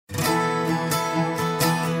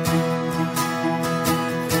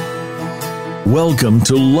Welcome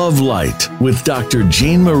to Love Light with Dr.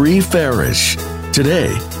 Jean Marie Farish.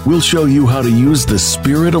 Today, we'll show you how to use the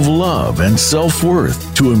spirit of love and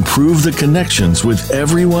self-worth to improve the connections with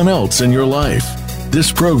everyone else in your life.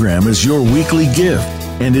 This program is your weekly gift,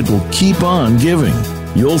 and it will keep on giving.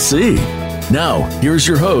 You'll see. Now, here's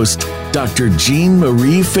your host, Dr. Jean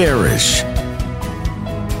Marie Farish.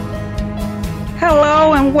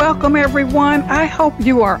 Hello and welcome, everyone. I hope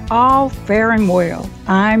you are all faring well.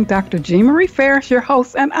 I'm Dr. Jean Marie Farish, your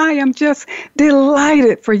host, and I am just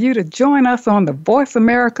delighted for you to join us on the Voice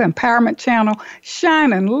America Empowerment Channel,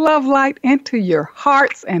 shining love light into your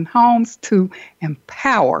hearts and homes to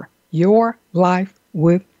empower your life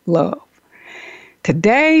with love.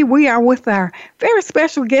 Today, we are with our very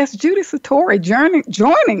special guest, Judy Satori,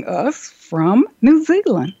 joining us from New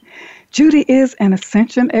Zealand. Judy is an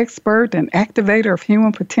ascension expert and activator of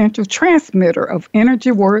human potential, transmitter of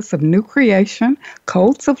energy words of new creation,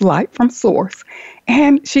 codes of light from source,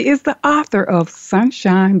 and she is the author of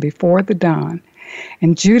Sunshine Before the Dawn.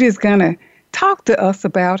 And Judy is going to talk to us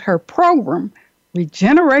about her program,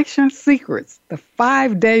 Regeneration Secrets, the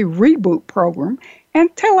 5-day reboot program,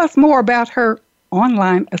 and tell us more about her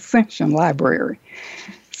online ascension library.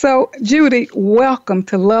 So, Judy, welcome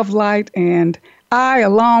to Love Light, and I,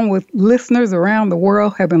 along with listeners around the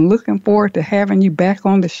world, have been looking forward to having you back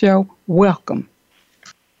on the show. Welcome.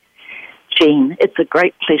 Jean, it's a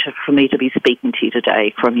great pleasure for me to be speaking to you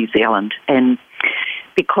today from New Zealand, and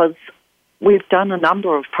because we've done a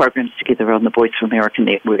number of programs together on the Voice of America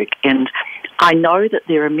Network, and I know that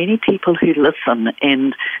there are many people who listen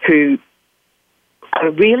and who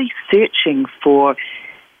are really searching for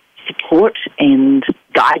support and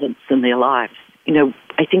guidance in their lives. You know,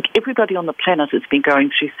 I think everybody on the planet has been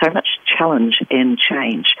going through so much challenge and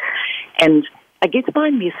change. And I guess my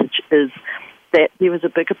message is that there is a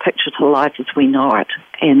bigger picture to life as we know it.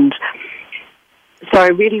 And so I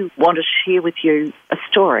really want to share with you a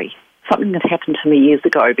story, something that happened to me years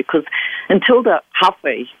ago, because until the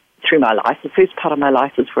halfway through my life, the first part of my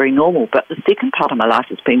life was very normal, but the second part of my life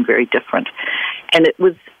has been very different. And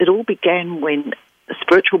it all began when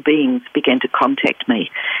spiritual beings began to contact me,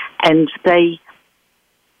 and they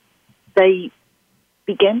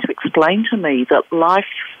began to explain to me that life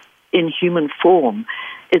in human form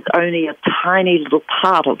is only a tiny little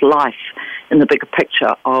part of life in the bigger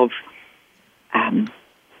picture of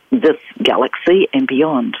this galaxy and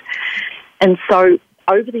beyond. And so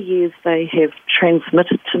over the years, they have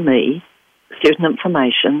transmitted to me certain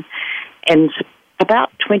information, and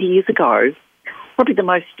about 20 years ago, probably the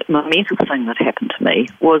most momentous thing that happened to me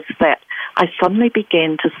was that I suddenly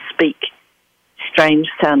began to speak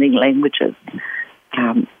strange-sounding languages,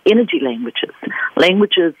 energy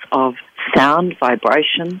languages of sound,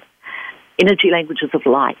 vibration, energy languages of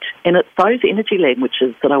light. And it's those energy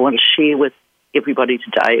languages that I want to share with everybody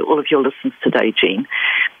today, all of your listeners today, Jean,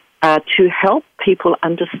 to help people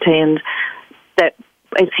understand that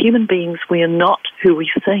as human beings, we are not who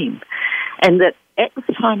we seem. And that at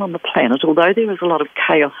this time on the planet, although there is a lot of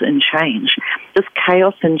chaos and change, this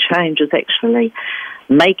chaos and change is actually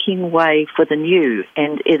making way for the new,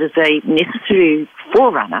 and it is a necessary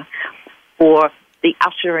forerunner for the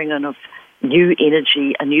ushering in of new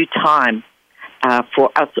energy, a new time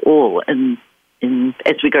for us all in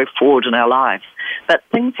as we go forward in our lives. But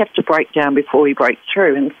things have to break down before we break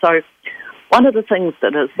through, and so one of the things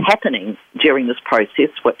that is happening during this process,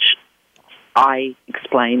 which I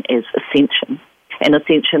explain as ascension, and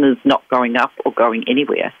ascension is not going up or going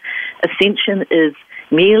anywhere. Ascension is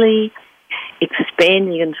merely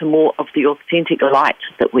expanding into more of the authentic light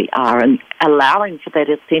that we are, and allowing for that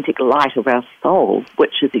authentic light of our soul,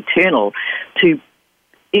 which is eternal, to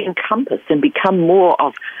encompass and become more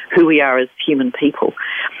of who we are as human people.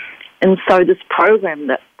 And so this program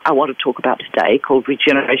that I want to talk about today, called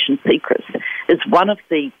Regeneration Secrets, is one of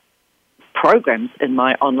the programs in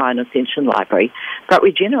my online ascension library. But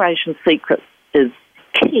Regeneration Secrets is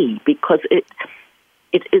key because it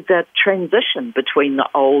is a transition between the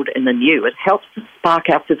old and the new. It helps to spark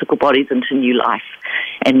our physical bodies into new life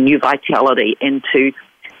and new vitality, and to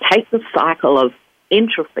take the cycle of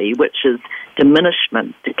entropy, which is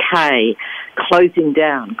diminishment, decay, closing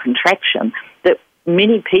down, contraction, that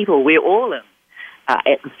many people, we're all in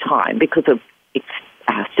at this time because of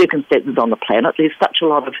circumstances on the planet. There's such a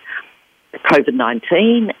lot of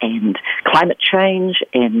COVID-19 and climate change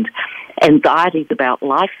and anxieties about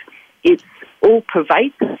life. It's all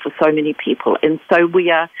pervasive for so many people. And so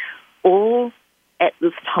we are all at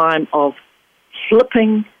this time of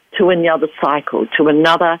flipping to another cycle, to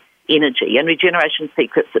another energy. And Regeneration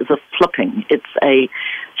Secrets is a flipping. It's a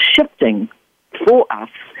shifting for us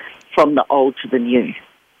from the old to the new.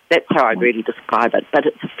 That's how I'd really describe it. But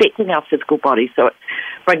it's affecting our physical body, so it's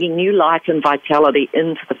bringing new life and vitality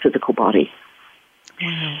into the physical body.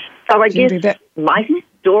 Wow. So I guess my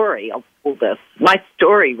story of all this, my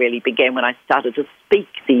story really began when I started to speak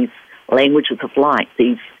these languages of light,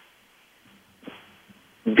 these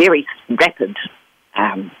very rapid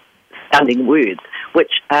sounding words,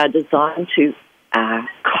 which are designed to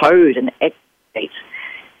code and activate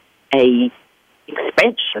a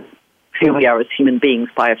expansion of who we are as human beings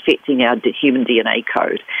by affecting our human DNA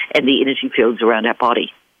code and the energy fields around our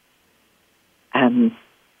body. And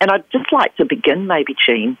I'd just like to begin, maybe,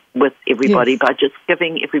 Jean, with everybody by just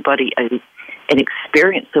giving everybody an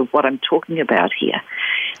experience of what I'm talking about here.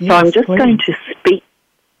 Yes, so I'm just going to speak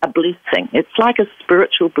a blessing. It's like a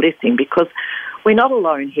spiritual blessing because we're not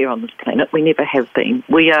alone here on this planet. We never have been.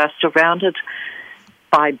 We are surrounded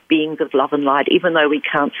by beings of love and light, even though we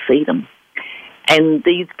can't see them. And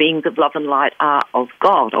these beings of love and light are of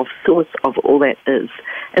God, of source of all that is.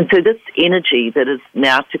 And so this energy that is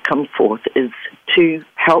now to come forth is to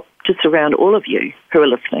help to surround all of you who are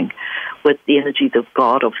listening with the energies of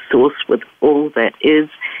God, of source, with all that is,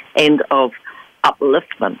 and of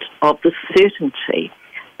upliftment, of the certainty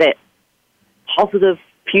that positive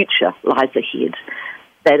future lies ahead,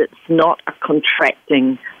 that it's not a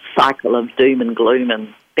contracting cycle of doom and gloom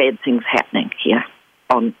and bad things happening here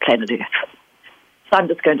on planet Earth. So I'm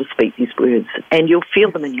just going to speak these words, and you'll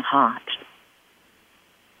feel them in your heart.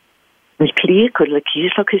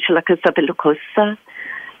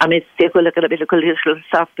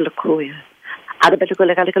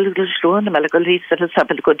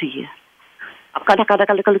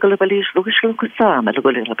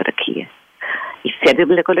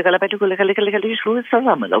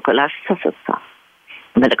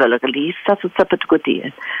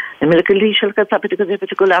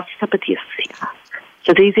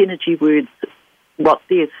 So these energy words, what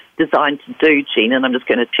they're designed to do, Jean, and I'm just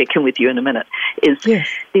going to check in with you in a minute, is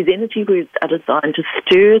these energy words are designed to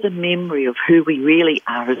stir the memory of who we really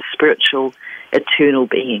are as spiritual, eternal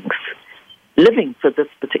beings, living for this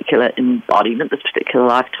particular embodiment, this particular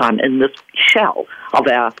lifetime in this shell of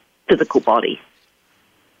our physical body.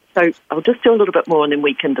 So I'll just do a little bit more and then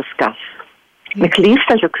we can discuss.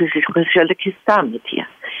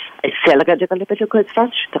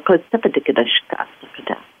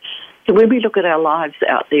 So when we look at our lives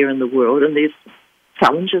out there in the world, and there's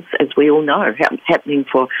challenges, as we all know, happening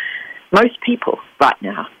for most people right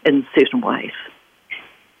now in certain ways.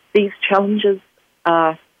 These challenges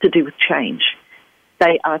are to do with change.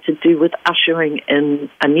 They are to do with ushering in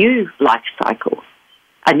a new life cycle,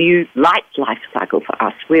 a new light life cycle for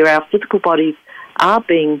us, where our physical bodies are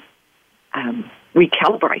being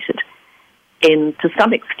recalibrated and to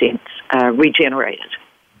some extent regenerated.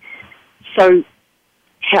 So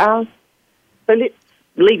let's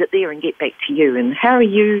leave it there and get back to you. And how are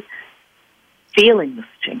you feeling this,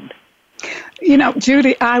 Jean? You know,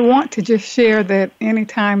 Judy, I want to just share that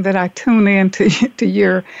anytime that I tune in to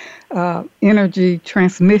your energy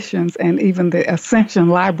transmissions and even the Ascension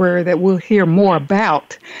Library that we'll hear more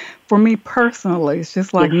about, for me personally, it's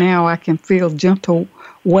just like now I can feel gentle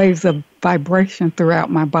waves of vibration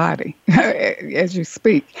throughout my body as you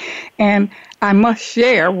speak. And I must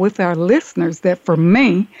share with our listeners that for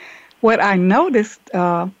me, what I noticed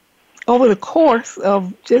over the course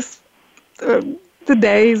of just the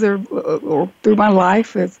days or through my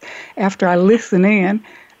life is after I listen in,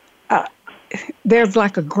 there's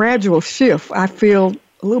like a gradual shift. I feel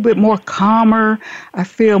a little bit more calmer. I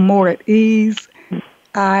feel more at ease.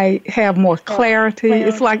 I have more clarity.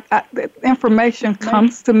 It's like the information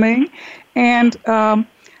comes to me, and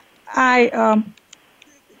I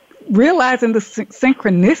realizing the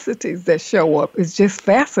synchronicities that show up is just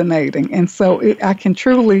fascinating. And so I can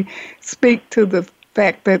truly speak to the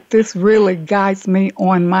fact that this really guides me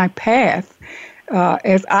on my path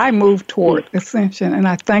as I move toward ascension. And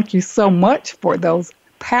I thank you so much for those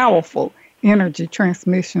powerful energy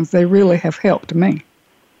transmissions. They really have helped me.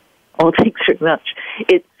 Oh, thanks very much.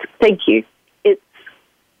 Thank you.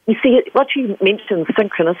 You see, what you mentioned,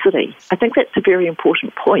 synchronicity, I think that's a very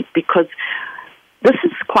important point because this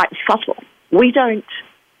is quite subtle. We don't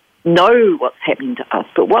know what's happening to us,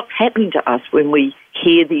 but what's happening to us when we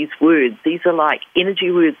hear these words, these are like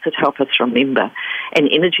energy words that help us remember and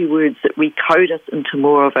energy words that recode us into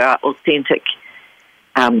more of our authentic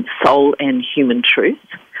soul and human truth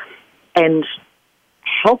and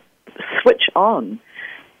help switch on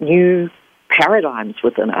new paradigms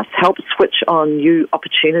within us, help switch on new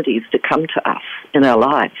opportunities to come to us in our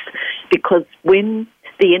lives. Because when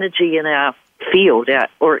the energy in our field, our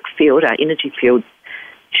auric field, our energy field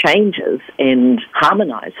changes and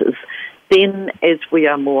harmonizes, then as we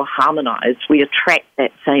are more harmonized, we attract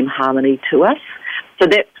that same harmony to us. So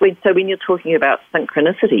when you're talking about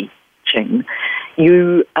synchronicity, Jean,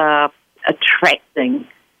 you are attracting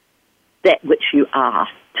that which you are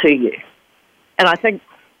to you. And I think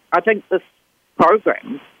this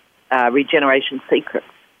program, Regeneration Secrets,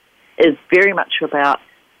 is very much about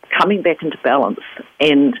coming back into balance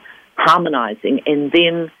and harmonizing, and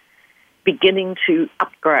then beginning to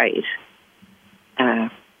upgrade and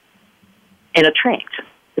attract.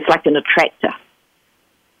 It's like an attractor.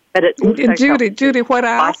 But it also and Judy, what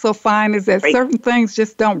I also find is that certain things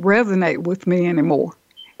just don't resonate with me anymore.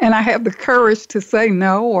 And I have the courage to say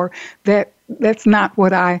no, or that's not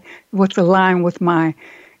what's aligned with my,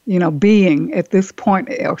 being at this point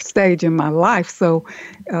or stage in my life. So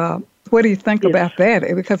what do you think about that?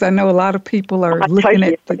 Because I know a lot of people are looking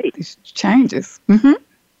at these changes. Mm-hmm.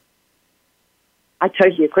 I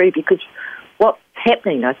totally agree, because what's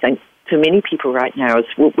happening, I think, to many people right now is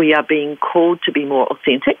we are being called to be more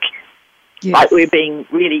authentic. Yes. Like we're being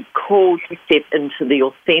really called to step into the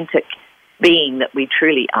authentic being that we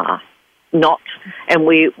truly are. And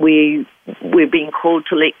we're being called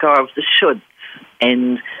to let go of the shoulds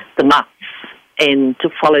and the musts, and to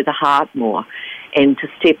follow the heart more, and to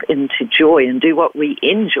step into joy and do what we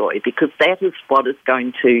enjoy, because that is what is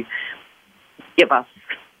going to give us,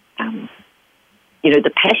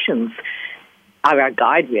 the passions are our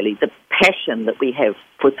guide, really. The passion that we have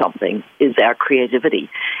for something is our creativity.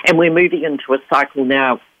 And we're moving into a cycle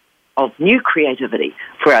now of new creativity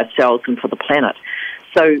for ourselves and for the planet.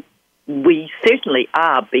 So we certainly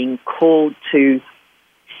are being called to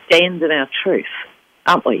stand in our truth,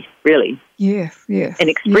 aren't we, really? Yes. And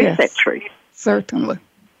express that truth. Certainly.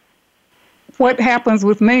 What happens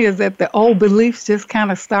with me is that the old beliefs just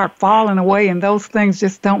kind of start falling away, and those things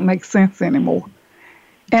just don't make sense anymore.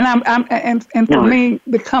 And for me,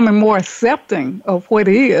 becoming more accepting of what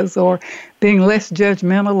is, or being less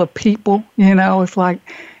judgmental of people, it's like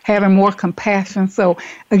having more compassion. So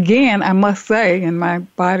again, I must say, and my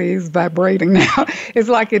body is vibrating now, it's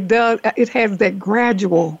like it has that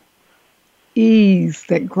gradual ease,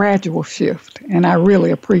 that gradual shift. And I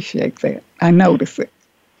really appreciate that. I notice it.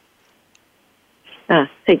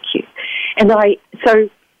 Thank you. And so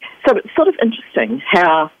it's sort of interesting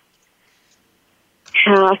how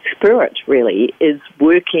spirit really is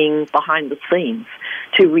working behind the scenes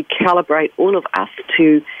to recalibrate all of us,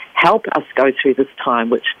 to help us go through this time,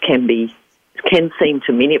 which can seem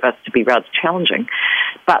to many of us to be rather challenging.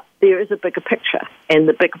 But there is a bigger picture, and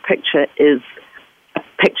the bigger picture is a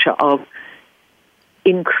picture of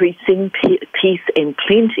increasing peace and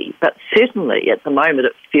plenty. But certainly at the moment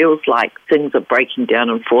it feels like things are breaking down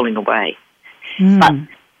and falling away. But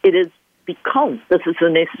it is because this is a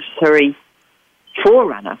necessary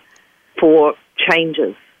forerunner for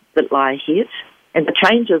changes that lie ahead. And the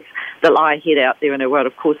changes that lie ahead out there in our world,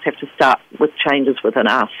 of course, have to start with changes within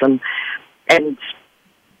us. And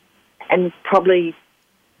probably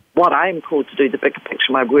what I am called to do, the bigger picture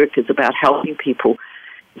of my work, is about helping people,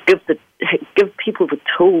 give people the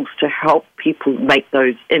tools to help people make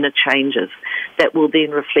those inner changes that will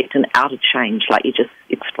then reflect an outer change, like you just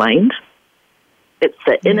explained. It's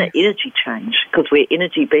the inner energy change, because we're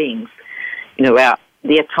energy beings.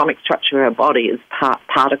 The atomic structure of our body is part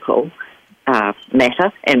particle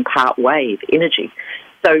matter and part wave energy.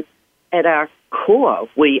 So at our core,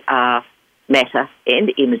 we are matter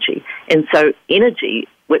and energy. And so energy,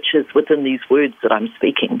 which is within these words that I'm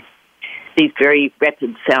speaking, these very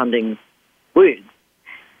rapid-sounding words,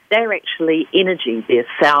 they're actually energy. They're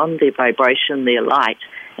sound, they're vibration, they're light,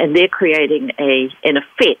 and they're creating an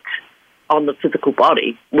effect on the physical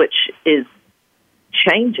body, which is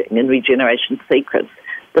changing in Regeneration Secrets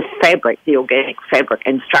the fabric, the organic fabric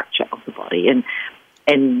and structure of the body.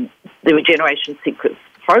 And the Regeneration Secrets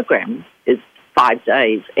program is 5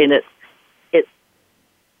 days, and it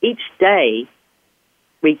each day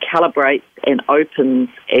recalibrates and opens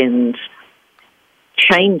and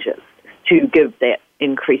changes to give that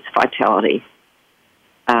increased vitality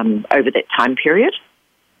over that time period.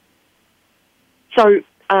 So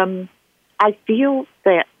I feel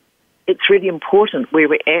that it's really important where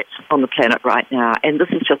we're at on the planet right now, and this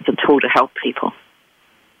is just a tool to help people.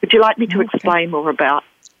 Would you like me to explain more about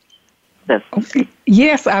this? Okay.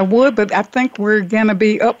 Yes, I would, but I think we're going to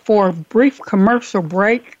be up for a brief commercial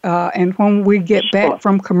break, and when we get back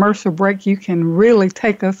from commercial break, you can really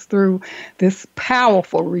take us through this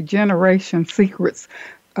powerful Regeneration Secrets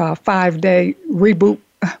 5-day reboot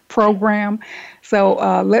program.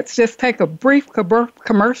 So let's just take a brief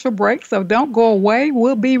commercial break. So don't go away.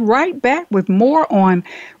 We'll be right back with more on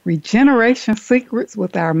Regeneration Secrets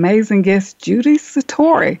with our amazing guest, Judy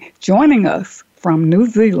Satori, joining us from New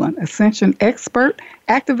Zealand, Ascension expert,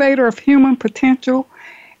 activator of human potential,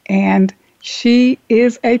 and she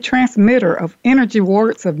is a transmitter of energy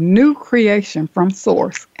words of new creation from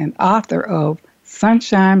Source and author of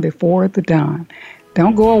Sunshine Before the Dawn.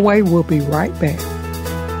 Don't go away. We'll be right back.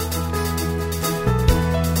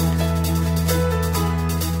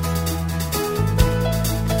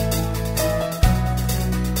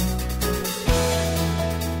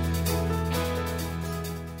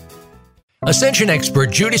 Ascension expert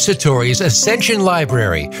Judy Satori's Ascension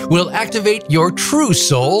Library will activate your true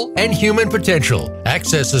soul and human potential.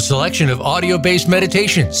 Access a selection of audio-based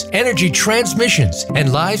meditations, energy transmissions,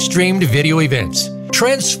 and live-streamed video events.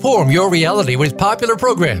 Transform your reality with popular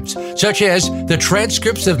programs such as the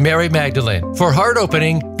transcripts of Mary Magdalene for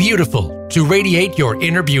heart-opening, beautiful, to radiate your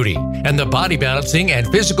inner beauty, and the body balancing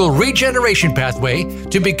and physical regeneration pathway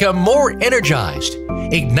to become more energized.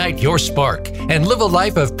 Ignite your spark and live a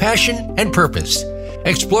life of passion and purpose.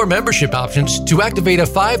 Explore membership options to activate a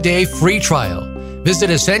 5-day free trial. Visit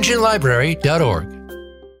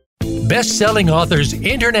ascensionlibrary.org. Best-selling Authors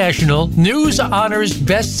International news honors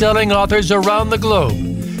best-selling authors around the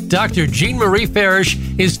globe. Dr. Jean Marie Farish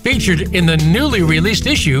is featured in the newly released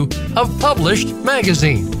issue of Published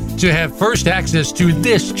Magazine. To have first access to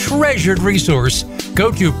this treasured resource,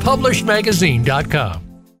 go to publishedmagazine.com.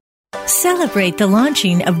 Celebrate the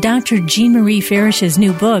launching of Dr. Jean Marie Farish's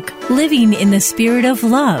new book, Living in the Spirit of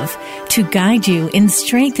Love, to guide you in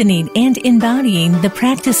strengthening and embodying the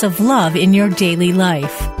practice of love in your daily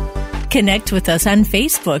life. Connect with us on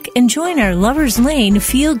Facebook and join our Lover's Lane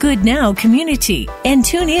Feel Good Now community. And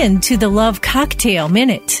tune in to the Love Cocktail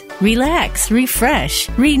Minute. Relax, refresh,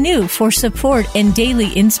 renew for support and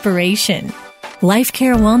daily inspiration. Life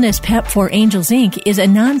Care Wellness PEP for Angels, Inc. is a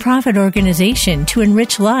nonprofit organization to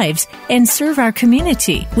enrich lives and serve our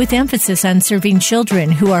community with emphasis on serving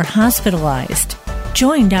children who are hospitalized.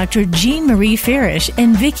 Join Dr. Jean Marie Farish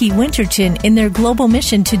and Vicki Winterton in their global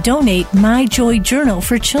mission to donate My Joy Journal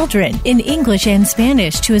for children in English and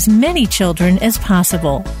Spanish to as many children as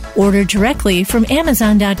possible. Order directly from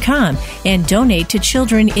Amazon.com and donate to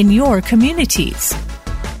children in your communities.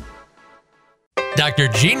 Dr.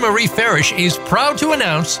 Jean Marie Farish is proud to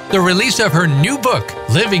announce the release of her new book,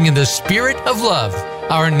 Living in the Spirit of Love,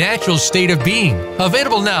 Our Natural State of Being,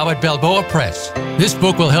 available now at Balboa Press. This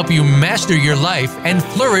book will help you master your life and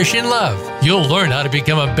flourish in love. You'll learn how to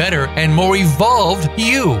become a better and more evolved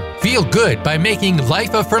you. Feel good by making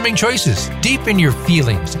life-affirming choices. Deepen your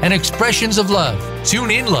feelings and expressions of love.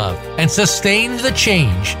 Tune in love and sustain the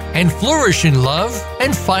change. And flourish in love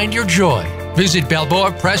and find your joy. Visit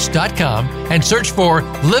BalboaPress.com and search for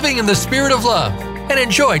Living in the Spirit of Love and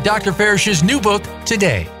enjoy Dr. Farish's new book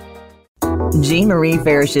today. Jean Marie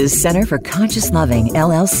Farish's Center for Conscious Loving,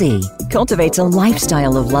 LLC, cultivates a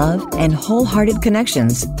lifestyle of love and wholehearted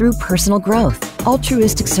connections through personal growth,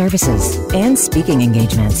 altruistic services, and speaking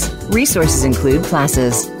engagements. Resources include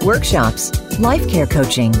classes, workshops, life care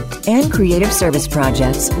coaching, and creative service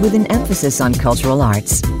projects with an emphasis on cultural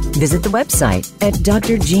arts. Visit the website at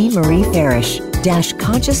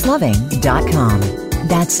drjeanmariefarish-consciousloving.com.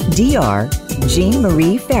 That's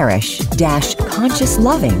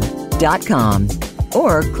drjeanmariefarish-consciousloving.com,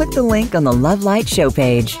 or click the link on the Love Light show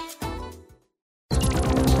page.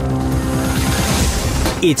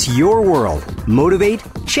 It's your world. Motivate,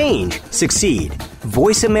 change, succeed.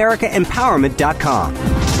 VoiceAmericaEmpowerment.com.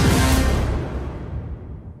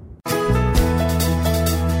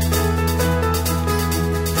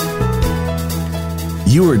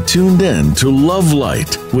 You are tuned in to Love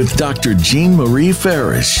Light with Dr. Jean Marie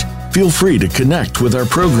Farish. Feel free to connect with our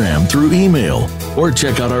program through email or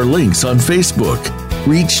check out our links on Facebook.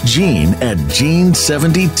 Reach Jean at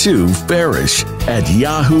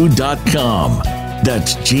Jean72Farish@yahoo.com.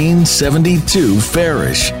 That's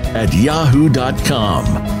Jean72Farish@yahoo.com.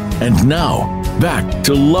 And now, back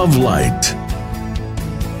to Love Light.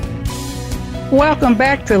 Welcome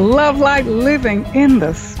back to Love Light, Living in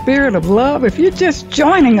the Spirit of Love. If you're just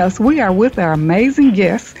joining us, we are with our amazing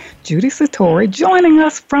guest, Judy Satori, joining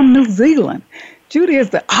us from New Zealand. Judy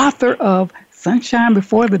is the author of Sunshine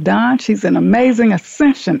Before the Dawn. She's an amazing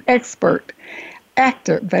ascension expert,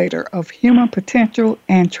 activator of human potential,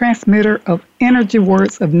 and transmitter of energy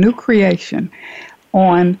words of new creation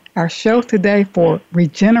on our show today for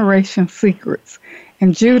Regeneration Secrets.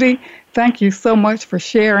 And Judy, thank you so much for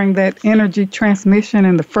sharing that energy transmission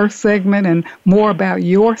in the first segment and more about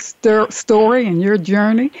your story and your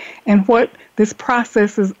journey and what this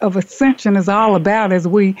process of ascension is all about as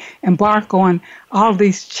we embark on all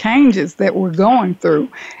these changes that we're going through.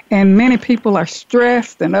 And many people are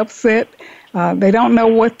stressed and upset. They don't know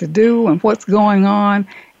what to do and what's going on.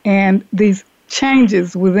 And these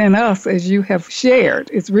changes within us, as you have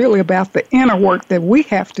shared, it's really about the inner work that we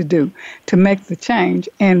have to do to make the change.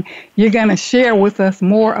 And you're going to share with us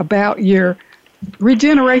more about your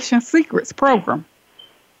Regeneration Secrets program,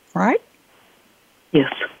 right?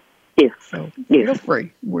 Yes. So feel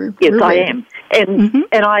free. We're I ready. am,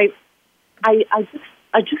 and I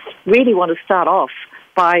just really want to start off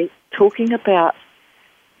by talking about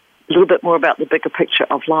a little bit more about the bigger picture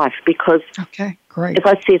of life, because okay, great. As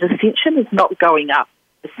I said, ascension is not going up.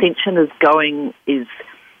 Ascension is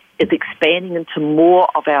expanding into more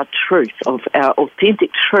of our truth, of our authentic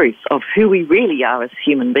truth of who we really are as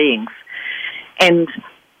human beings. And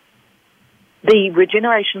the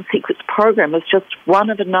Regeneration Secrets program is just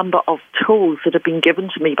one of a number of tools that have been given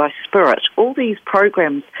to me by Spirit. All these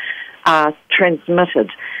programs are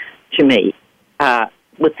transmitted to me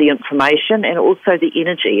with the information and also the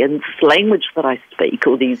energy. And this language that I speak,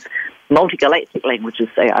 or these multi-galactic languages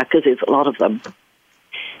they are, because there's a lot of them,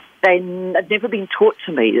 they've never been taught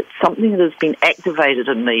to me. It's something that has been activated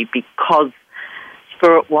in me because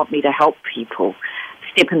Spirit want me to help people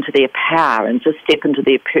step into their power and to step into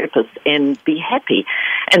their purpose and be happy.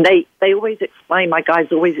 And they always explain, my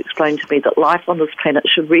guides always explain to me that life on this planet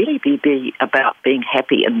should really be about being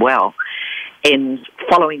happy and well and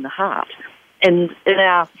following the heart. And in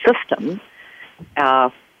our system,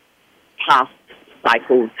 our past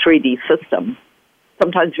cycle 3D system,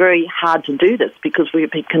 sometimes very hard to do this because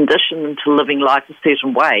we've been conditioned into living life a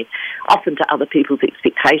certain way, often to other people's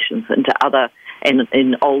expectations and to other and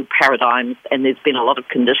in old paradigms, and there's been a lot of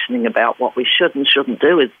conditioning about what we should and shouldn't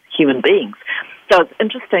do as human beings. So it's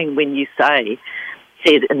interesting when you said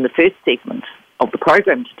in the first segment of the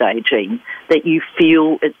program today, Jean, that you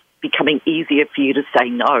feel it's becoming easier for you to say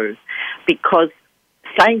no, because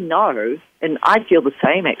saying no, and I feel the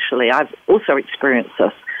same actually, I've also experienced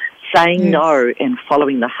this, saying no and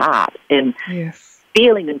following the heart and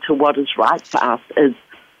feeling into what is right for us is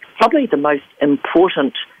probably the most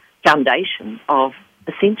important foundation of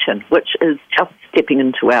ascension, which is just stepping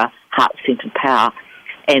into our heart-centered power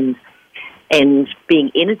and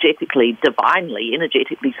being energetically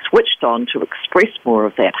switched on to express more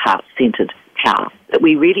of that heart-centered power that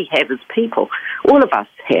we really have as people. All of us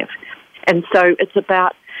have. And so it's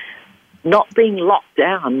about not being locked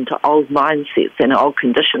down to old mindsets and old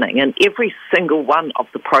conditioning. And every single one of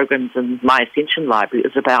the programs in my Ascension Library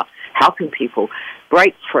is about how can people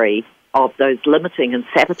break free of those limiting and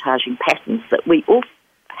sabotaging patterns that we all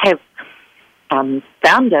have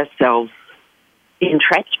found ourselves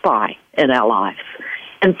entrapped by in our lives.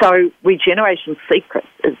 And so Regeneration Secrets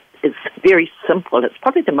is very simple. It's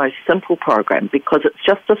probably the most simple program because it's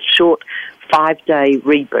just a short 5-day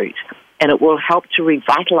reboot, and it will help to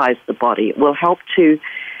revitalize the body. It will help to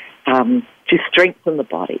strengthen the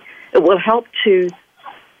body. It will help to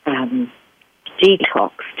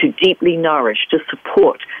detox, to deeply nourish, to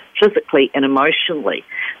support physically and emotionally.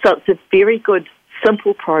 So it's a very good,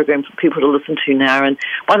 simple program for people to listen to now. And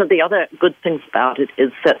one of the other good things about it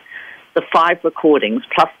is that the 5 recordings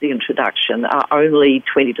plus the introduction are only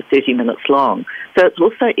 20 to 30 minutes long. So it's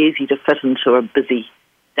also easy to fit into a busy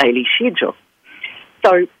daily schedule.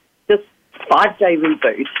 So this 5-day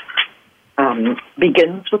reboot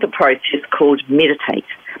begins with a process called Meditate.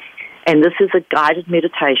 And this is a guided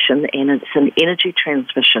meditation, and it's an energy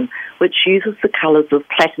transmission which uses the colors of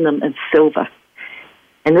platinum and silver.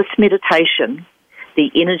 And this meditation, the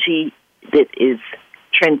energy that is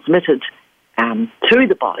transmitted to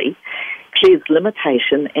the body, clears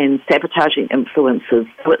limitation and sabotaging influences.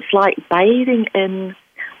 So it's like bathing in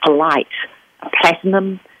a light, a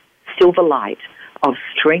platinum silver light of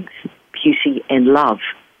strength, beauty, and love.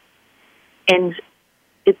 And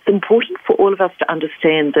it's important for all of us to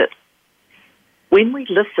understand that when we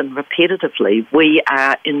listen repetitively, we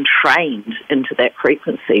are entrained into that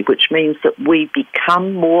frequency, which means that we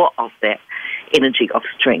become more of that energy of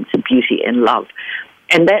strength and beauty and love.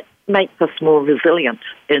 And that makes us more resilient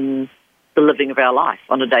in the living of our life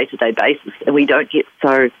on a day-to-day basis. And we don't get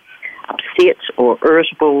so upset or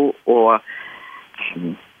irritable or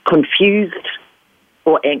confused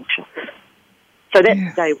or anxious. So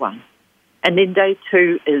that's day one. And then day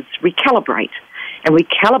 2 is recalibrate. And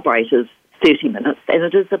recalibrate is 30 minutes, and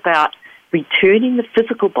it is about returning the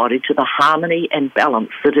physical body to the harmony and balance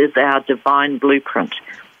that is our divine blueprint.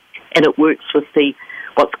 And it works with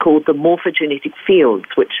what's called the morphogenetic fields,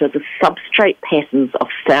 which are the substrate patterns of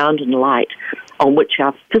sound and light on which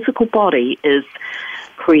our physical body is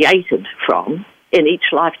created from in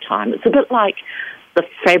each lifetime. It's a bit like the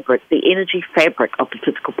fabric, the energy fabric of the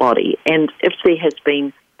physical body. And if there has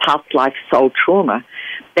been past life soul trauma,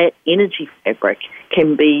 that energy fabric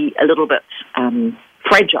can be a little bit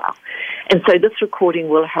fragile. And so this recording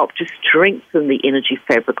will help to strengthen the energy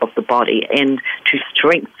fabric of the body and to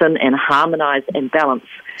strengthen and harmonize and balance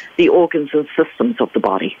the organs and systems of the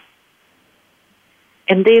body.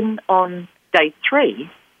 And then on day 3,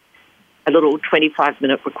 a little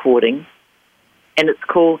 25-minute recording, and it's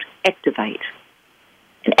called Activate.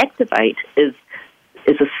 And Activate is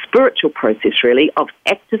a spiritual process, really, of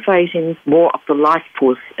activating more of the life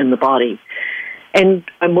force in the body. And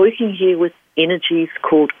I'm working here with energies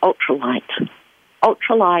called ultralight.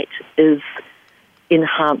 Ultralight is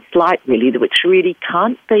enhanced light, really, which really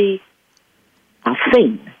can't be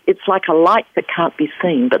seen. It's like a light that can't be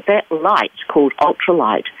seen, but that light, called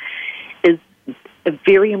ultralight, is a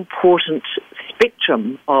very important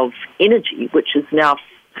spectrum of energy, which is now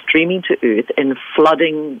streaming to Earth and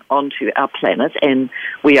flooding onto our planet, and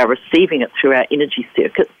we are receiving it through our energy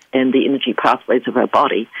circuits and the energy pathways of our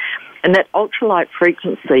body. And that ultralight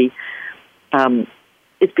frequency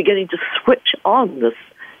is beginning to switch on this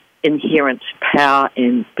inherent power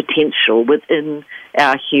and potential within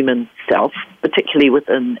our human self, particularly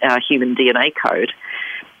within our human DNA code.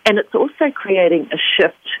 And it's also creating a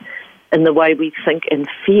shift in the way we think and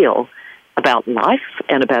feel about life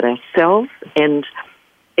and about ourselves. And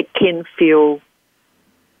it can feel,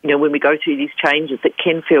 when we go through these changes, it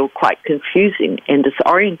can feel quite confusing and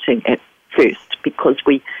disorienting at first because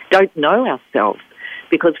we don't know ourselves,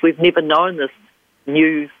 because we've never known this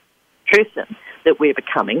new person that we're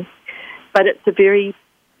becoming. But it's a very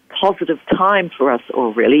positive time for us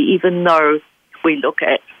all, really, even though we look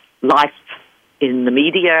at life in the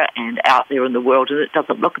media and out there in the world, and it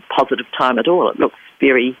doesn't look a positive time at all. It looks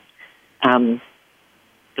very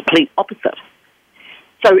complete opposite.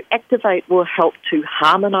 So Activate will help to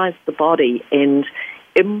harmonize the body and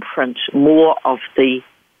imprint more of the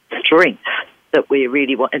strength that we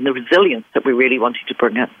really want and the resilience that we're really wanting to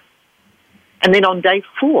bring in. And then on day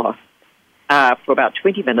 4, for about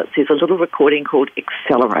 20 minutes, there's a little recording called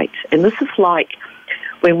Accelerate. And this is like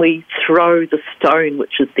when we throw the stone,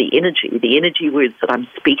 which is the energy words that I'm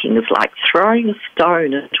speaking is like throwing a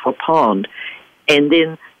stone into a pond, and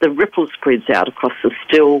then the ripple spreads out across the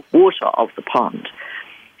still water of the pond.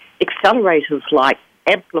 Accelerate is like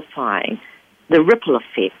amplifying the ripple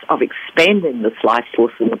effect of expanding this life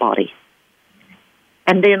force in the body.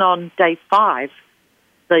 And then on day 5,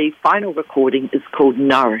 the final recording is called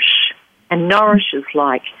Nourish. And Nourish is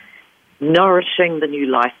like nourishing the new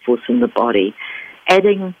life force in the body,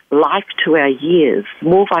 adding life to our years,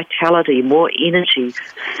 more vitality, more energy,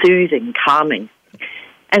 soothing, calming.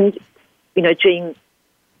 And, Jean,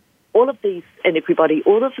 all of these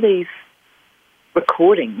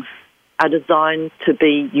recordings are designed to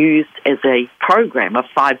be used as a program, a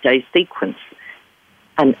 5-day sequence.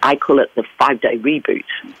 And I call it the 5-day reboot.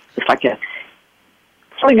 It's like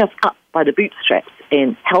pulling us up by the bootstraps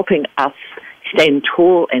and helping us stand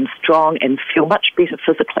tall and strong and feel much better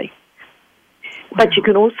physically. But you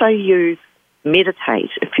can also use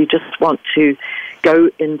meditate if you just want to go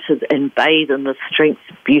into and bathe in the strength,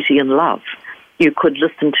 beauty, and love. You could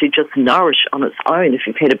listen to just Nourish on its own if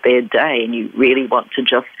you've had a bad day and you really want to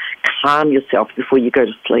just calm yourself before you go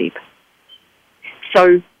to sleep.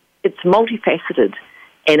 So it's multifaceted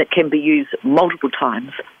and it can be used multiple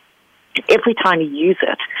times. Every time you use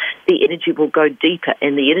it, the energy will go deeper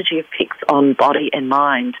and the energy effects on body and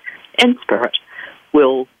mind and spirit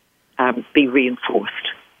will be reinforced.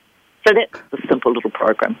 So that's a simple little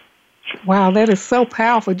program. Wow, that is so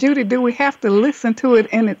powerful. Judy, do we have to listen to it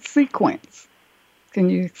in its sequence? Can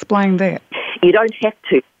you explain that? You don't have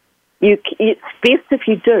to. It's best if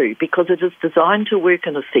you do, because it is designed to work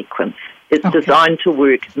in a sequence. It's designed to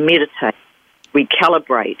work, meditate,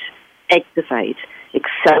 recalibrate, activate,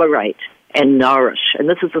 accelerate, and nourish. And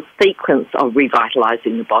this is a sequence of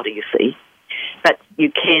revitalizing the body, you see. But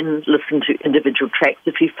you can listen to individual tracks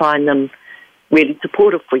if you find them really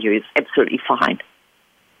supportive for you. It's absolutely fine.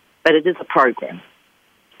 But it is a program,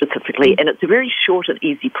 specifically, and it's a very short and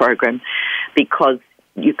easy program because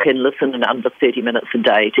you can listen in under 30 minutes a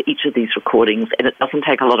day to each of these recordings, and it doesn't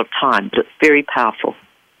take a lot of time, but it's very powerful.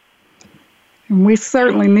 And we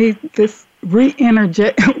certainly need this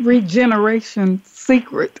regeneration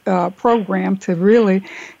secret program to really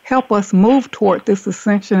help us move toward this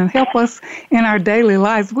ascension and help us in our daily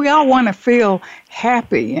lives. We all want to feel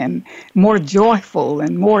happy and more joyful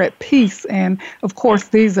and more at peace. And, of course,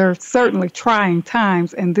 these are certainly trying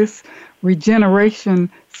times. And this regeneration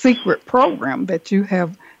secret program that you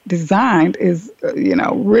have designed is,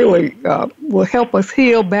 really will help us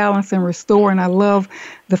heal, balance, and restore. And I love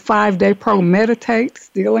the 5-day program: meditate,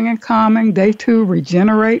 stilling and calming. Day 2,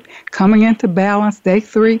 regenerate, coming into balance. Day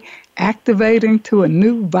 3, activating to a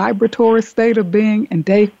new vibratory state of being. And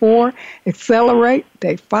day 4, accelerate.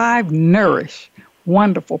 Day 5, nourish.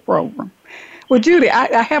 Wonderful program. Well, Judy,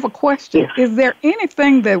 I have a question. Yes. Is there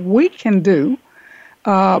anything that we can do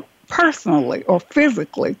personally or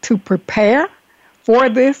physically to prepare for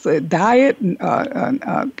this, diet,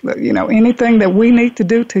 anything that we need to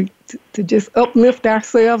do to just uplift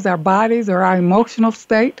ourselves, our bodies, or our emotional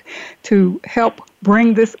state to help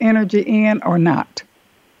bring this energy in, or not?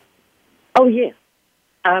 Oh, yes.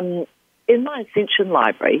 In my Ascension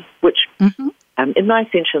Library, in my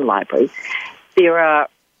Ascension Library, there are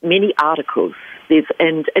many articles.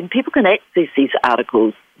 And people can access these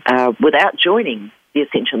articles without joining the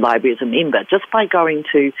Ascension Library as a member, just by going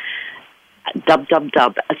to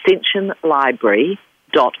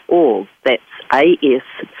www.ascensionlibrary.org. That's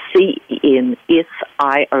ASCENSION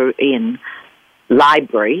Library,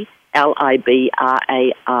 LIBRARY.org,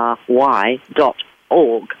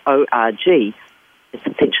 O-R-G. It's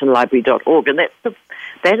ascensionlibrary.org, and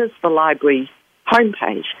that is the library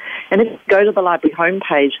homepage. And if you go to the library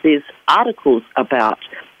homepage, there's articles about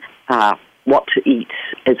what to eat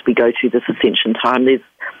as we go through this Ascension time.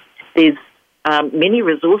 There's many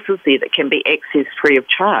resources there that can be accessed free of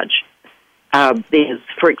charge.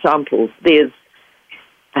 For example,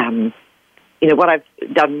 what I've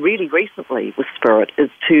done really recently with Spirit is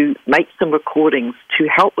to make some recordings to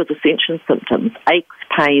help with Ascension symptoms, aches,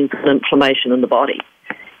 pains, and inflammation in the body.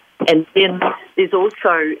 And then there's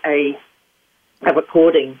also a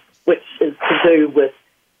recording which is to do with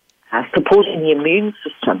supporting the immune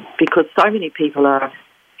system, because so many people have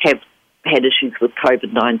had issues with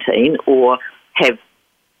COVID-19 or have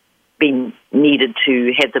been needed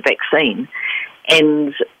to have the vaccine.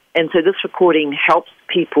 And so this recording helps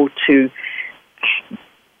people to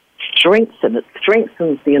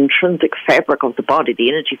strengthens the intrinsic fabric of the body, the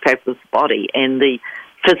energy fabric of the body, and the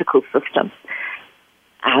physical system.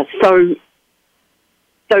 So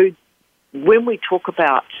when we talk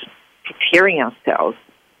about preparing ourselves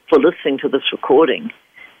for listening to this recording,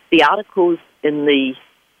 the articles in the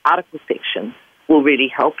article section will really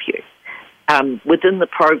help you. Within the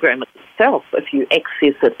program itself, if you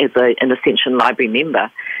access it as an Ascension Library member,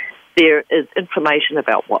 there is information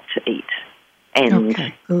about what to eat and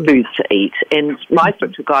foods to eat. And my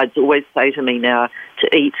spiritual guides always say to me now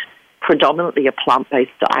to eat predominantly a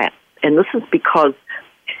plant-based diet. And this is because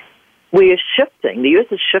the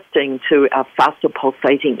earth is shifting to a faster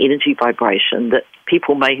pulsating energy vibration that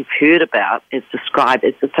people may have heard about as described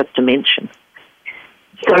as the fifth dimension.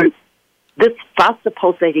 So this faster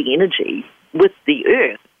pulsating energy with the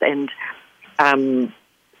earth and,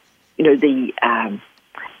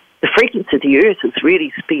 the frequency of the earth is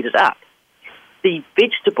really speeded up. The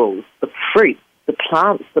vegetables, the fruits, the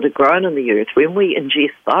plants that are grown in the earth, when we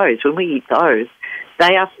ingest those, when we eat those,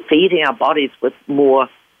 they are feeding our bodies with more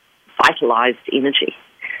vitalized energy.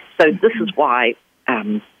 So this is why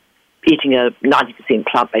eating a 90%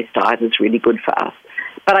 plant-based diet is really good for us.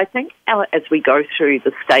 But I think as we go through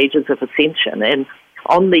the stages of Ascension, and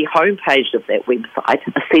on the homepage of that website,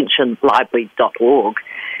 ascensionlibrary.org,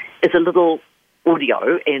 is a little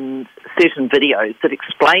audio and certain videos that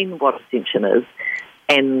explain what Ascension is,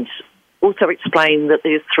 and also explain that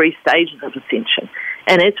there's 3 stages of Ascension.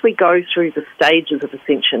 And as we go through the stages of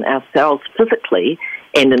Ascension ourselves physically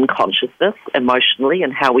and in consciousness, emotionally,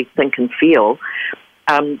 and how we think and feel,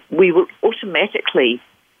 we will automatically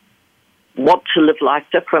want to live life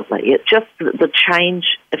differently. It's just that the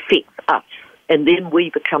change affects us, and then we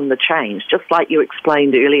become the change, just like you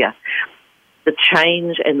explained earlier. The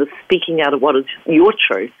change and the speaking out of what is your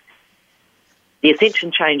truth. The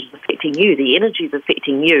Ascension change is affecting you, the energy is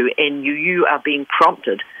affecting you, and you are being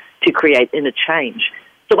prompted to create inner change.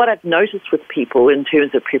 So what I've noticed with people in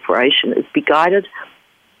terms of preparation is be guided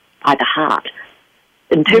by the heart.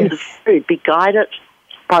 In terms of food, be guided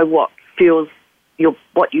by what you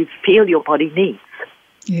feel your body needs.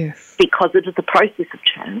 Yes. Because it is a process of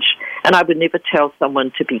change. And I would never tell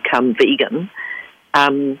someone to become vegan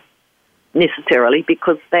necessarily,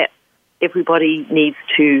 because that everybody needs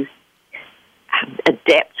to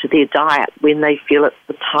adapt to their diet when they feel it's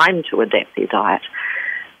the time to adapt their diet.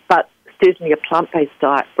 But certainly a plant-based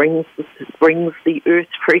diet brings the earth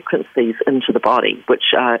frequencies into the body,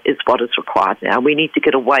 which is what is required now. We need to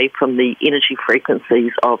get away from the energy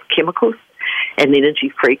frequencies of chemicals and the energy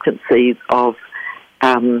frequencies of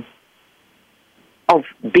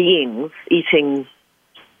beings, eating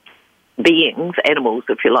beings, animals,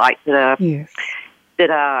 if you like, that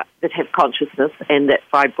that have consciousness and that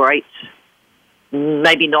vibrate,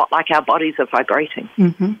 maybe not like our bodies are vibrating.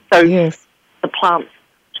 Mm-hmm. So yes. the plants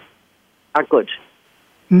are good.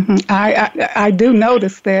 Mm-hmm. I do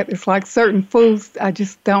notice that it's like certain foods, I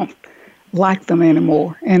just don't like them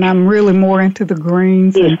anymore. And I'm really more into the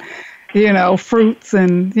greens and, fruits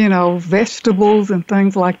and, vegetables and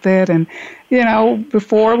things like that. And,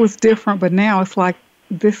 before it was different, but now it's like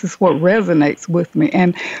this is what resonates with me.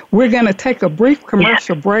 And we're going to take a brief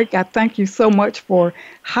commercial break. I thank you so much for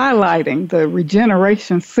highlighting the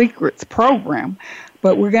Regeneration Secrets program.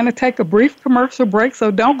 But we're going to take a brief commercial break, so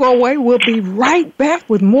don't go away. We'll be right back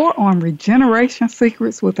with more on Regeneration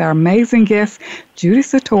Secrets with our amazing guest, Judy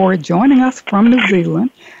Satori, joining us from New Zealand,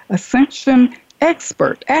 Ascension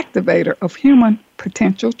expert, activator of human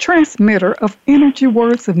potential, transmitter of energy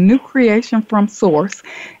words of new creation from source,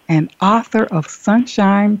 and author of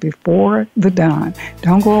Sunshine Before the Dawn.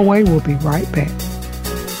 Don't go away. We'll be right back.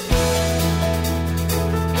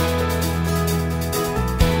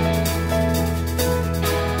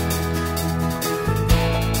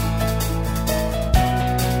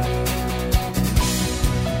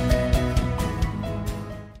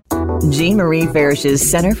 Jean Marie Farish's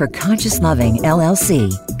Center for Conscious Loving,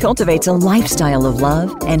 LLC, cultivates a lifestyle of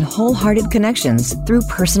love and wholehearted connections through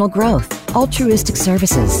personal growth, altruistic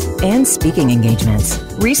services, and speaking engagements.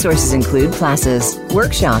 Resources include classes,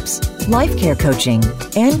 workshops, life care coaching,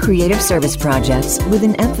 and creative service projects with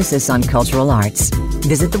an emphasis on cultural arts.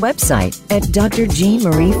 Visit the website at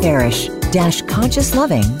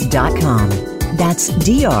drjeanmariefarish-consciousloving.com. That's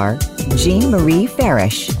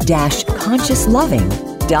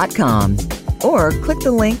drjeanmariefarish-consciousloving.com. Or click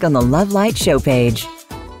the link on the Love Light show page.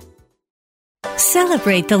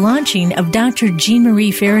 Celebrate the launching of Dr. Jean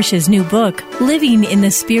Marie Farish's new book, Living in the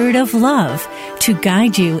Spirit of Love, to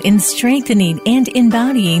guide you in strengthening and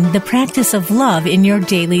embodying the practice of love in your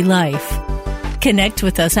daily life. Connect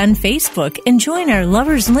with us on Facebook and join our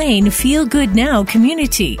Lover's Lane Feel Good Now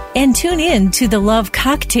community. And tune in to the Love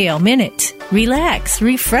Cocktail Minute. Relax,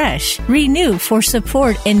 refresh, renew for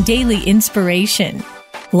support and daily inspiration.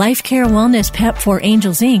 Life Care Wellness PEP for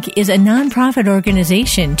Angels, Inc. is a nonprofit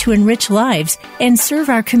organization to enrich lives and serve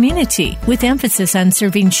our community with emphasis on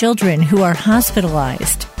serving children who are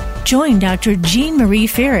hospitalized. Join Dr. Jean Marie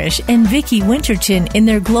Farish and Vicki Winterton in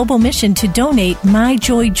their global mission to donate My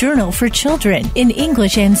Joy Journal for children in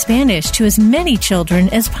English and Spanish to as many children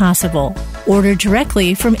as possible. Order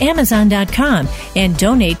directly from Amazon.com and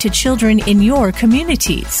donate to children in your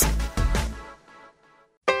communities.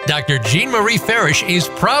 Dr. Jean Marie Farish is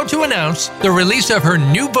proud to announce the release of her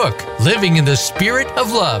new book, Living in the Spirit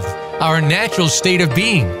of Love, Our Natural State of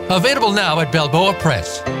Being, available now at Balboa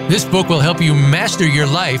Press. This book will help you master your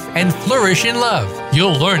life and flourish in love.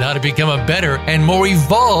 You'll learn how to become a better and more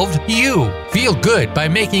evolved you. Feel good by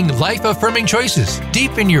making life-affirming choices.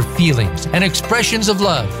 Deepen your feelings and expressions of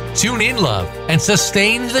love. Tune in love and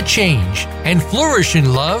sustain the change. And flourish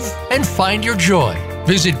in love and find your joy.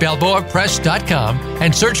 Visit BalboaPress.com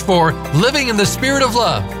and search for Living in the Spirit of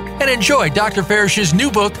Love and enjoy Dr. Farish's new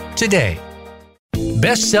book today.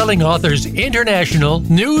 Best-selling Authors International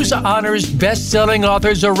news honors best-selling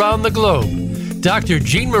authors around the globe. Dr.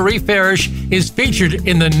 Jean Marie Farish is featured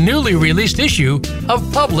in the newly released issue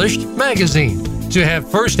of Published Magazine. To have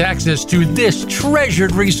first access to this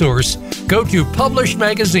treasured resource, go to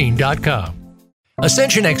PublishedMagazine.com.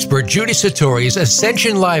 Ascension expert Judy Satori's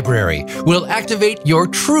Ascension Library will activate your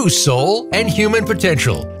true soul and human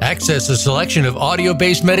potential. Access a selection of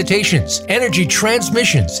audio-based meditations, energy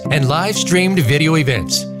transmissions, and live-streamed video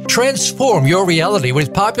events. Transform your reality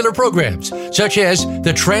with popular programs such as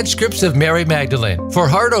the transcripts of Mary Magdalene for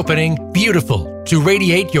heart-opening, beautiful, to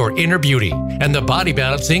radiate your inner beauty, and the body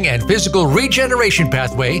balancing and physical regeneration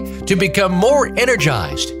pathway to become more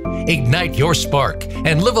energized. Ignite your spark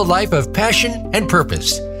and live a life of passion and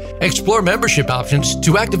purpose. Explore membership options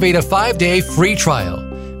to activate a 5-day free trial.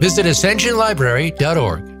 Visit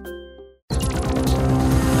ascensionlibrary.org.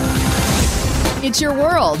 It's your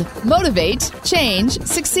world. Motivate, change,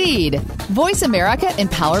 succeed.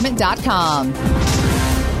 VoiceAmericaEmpowerment.com.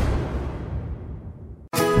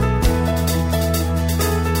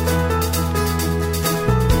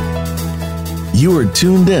 You are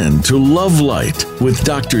tuned in to Love Light with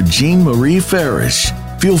Dr. Jean Marie Farish.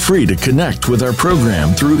 Feel free to connect with our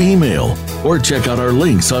program through email or check out our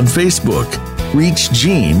links on Facebook. Reach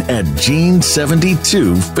Jean at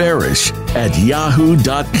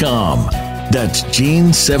Jean72Farish@yahoo.com. That's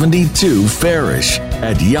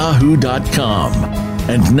Jean72Farish@yahoo.com.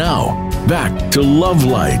 And now, back to Love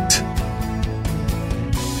Light.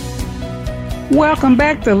 Welcome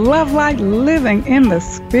back to Love Light, Living in the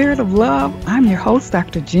Spirit of Love. I'm your host,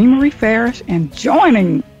 Dr. Jean Marie Farish, and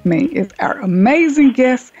joining me is our amazing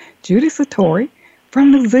guest, Judy Satori from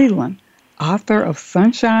New Zealand, author of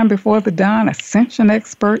Sunshine Before the Dawn, ascension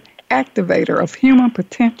expert, activator of human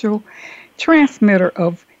potential, transmitter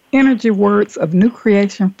of energy words of new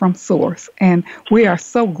creation from source. And we are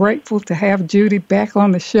so grateful to have Judy back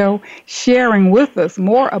on the show, sharing with us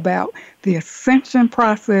more about the ascension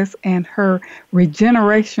process and her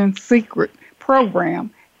regeneration secret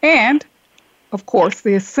program, and of course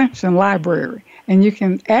the Ascension Library. And you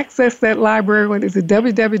can access that library. What is it?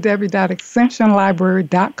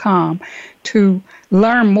 www.ascensionlibrary.com to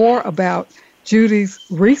learn more about Judy's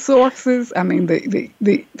resources. I mean, the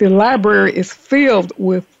library is filled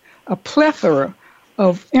with a plethora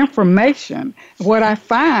of information. What I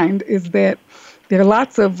find is that there are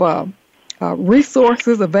lots of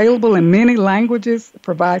resources available in many languages. It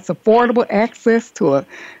provides affordable access to a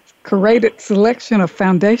curated selection of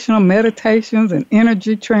foundational meditations and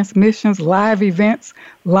energy transmissions, live events,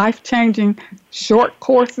 life-changing short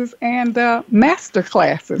courses, and master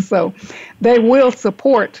classes. So they will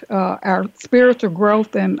support our spiritual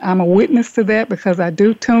growth, and I'm a witness to that because I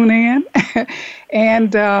do tune in.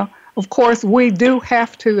 And of course, we do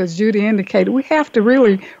have to, as Judy indicated, we have to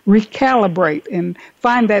really recalibrate and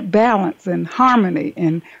find that balance and harmony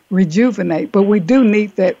and rejuvenate. But we do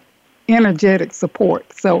need that energetic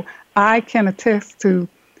support. So I can attest to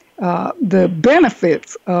the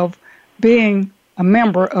benefits of being a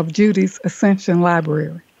member of Judy's Ascension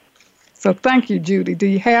Library. So thank you, Judy. Do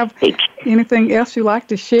you have anything else you'd like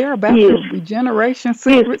to share about the Regeneration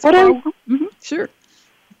Secrets program? Sure.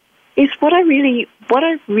 Is what I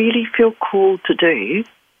really feel called to do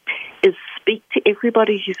is speak to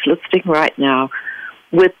everybody who's listening right now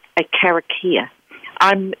with a karakia.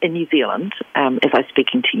 I'm in New Zealand, as I'm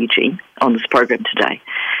speaking to Eugene on this program today.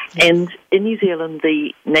 Yes. And in New Zealand,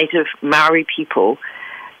 the native Maori people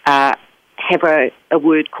have a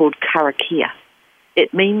word called karakia.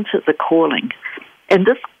 It means the calling. And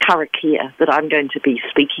this karakia that I'm going to be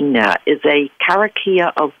speaking now is a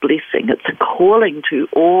karakia of blessing. It's a calling to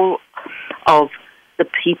all of the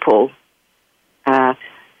people to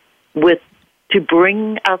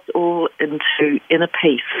bring us all into inner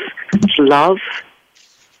peace, to love,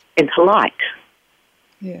 and to light.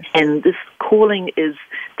 Yes. And this calling is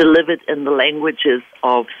delivered in the languages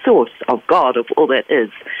of Source, of God, of all that is,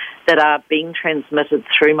 that are being transmitted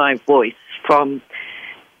through my voice from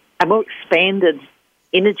a more expanded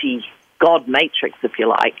energy, God matrix, if you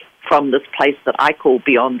like, from this place that I call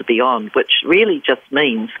Beyond the Beyond, which really just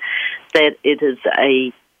means that it is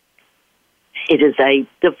a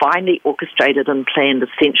divinely orchestrated and planned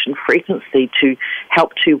ascension frequency to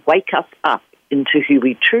help to wake us up into who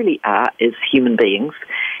we truly are as human beings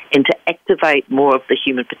and to activate more of the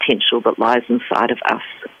human potential that lies inside of us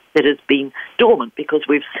that has been dormant because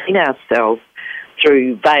we've seen ourselves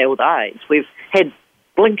through veiled eyes. We've had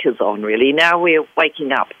blinkers on, really. Now we're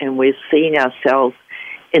waking up and we're seeing ourselves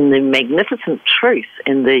in the magnificent truth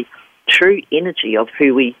and the true energy of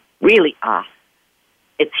who we really are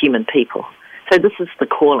as human people. So this is the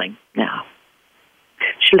calling now.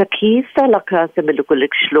 Shlakisa lakasa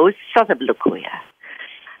melukulik shlosa sablukoya.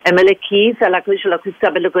 Emelekisa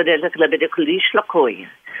lakushlokusa belukodela klabedekulish lakoya.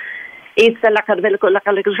 Isa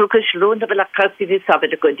lakadvelkolakalikushlunda belakasi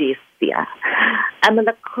sabedekudisia.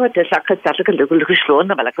 Amelakota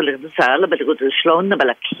lakasatakalukushlunda belakulisala belakudishlunda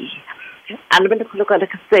belaki. And when the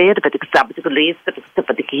Kulaka said, but the Sabbatic the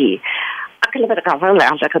Patiki, I can let a cover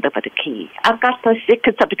lounge like the Patiki. I got the sick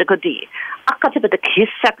Sabbaticodi. I got a bit of kiss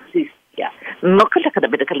saxis. Mokalaka the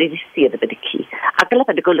Bedicalicia the Bediki. I can let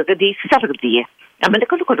the Kulakadi Saturday. I'm going to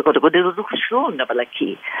go to the Kushon of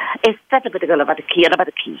Balaki. It's that a bit of a key and about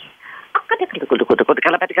a key. I got to go to the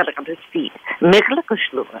Calabatical feet. Make a look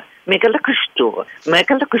make a look store, make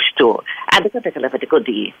a look store. I got to go to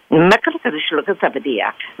the Macalaka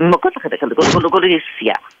Sabadia, Mokalaka, make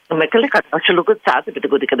a look at South of the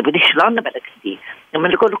good Shlon about the key. I'm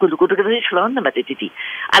going to go to the Shlon about the Didi.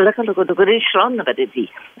 I look at the Shlon about the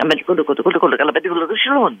Didi. I'm going to go to the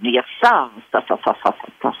Shlon. Yes,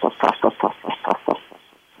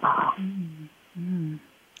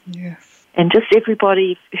 Yes. And just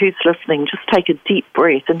everybody who's listening, just take a deep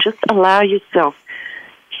breath and just allow yourself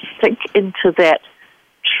to sink into that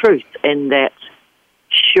truth and that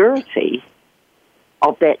surety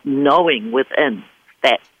of that knowing within,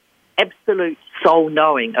 that absolute soul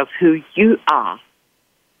knowing of who you are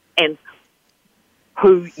and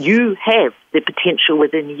who you have the potential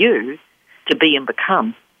within you to be and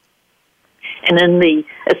become. And in the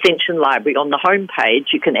Ascension Library on the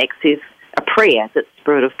homepage, you can access a prayer that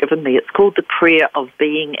Spirit has given me. It's called the Prayer of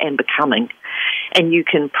Being and Becoming. And you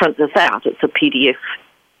can print this out. It's a PDF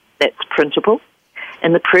that's printable.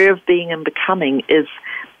 And the Prayer of Being and Becoming is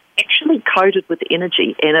actually coded with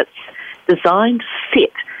energy, and it's designed to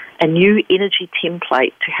set a new energy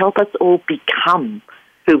template to help us all become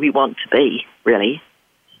who we want to be, really.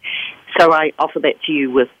 So I offer that to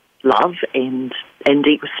you with love and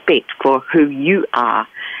deep respect for who you are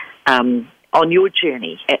on your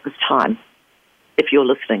journey at this time, if you're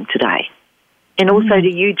listening today. And also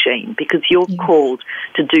to you, Jean, because you're called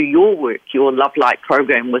to do your work, your Love Light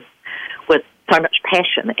program with so much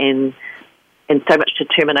passion and so much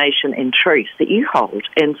determination and truth that you hold.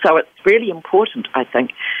 And so it's really important, I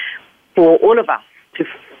think, for all of us to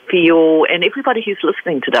feel, and everybody who's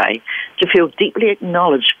listening today, to feel deeply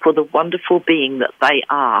acknowledged for the wonderful being that they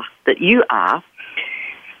are, that you are.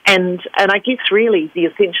 And I guess really the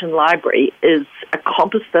Ascension Library is a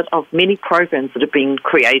composite of many programs that have been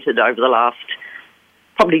created over the last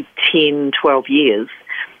probably 10, 12 years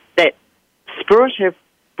that Spirit have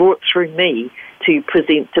brought through me to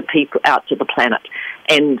present to people out to the planet.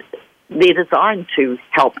 And they're designed to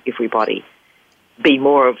help everybody be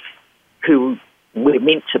more of who we're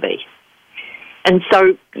meant to be. And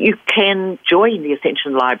so you can join the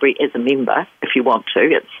Ascension Library as a member if you want to.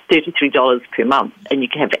 It's $33 per month, and you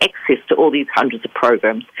can have access to all these hundreds of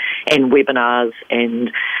programs and webinars and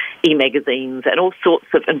e-magazines and all sorts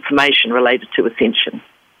of information related to Ascension.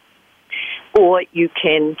 Or you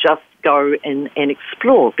can just go and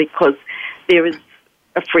explore, because there is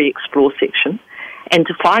a free explore section. And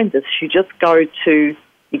to find this, you just go to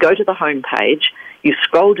the home page, you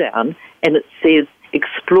scroll down, and it says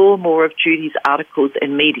explore more of Judy's articles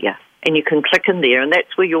and media. And you can click in there, and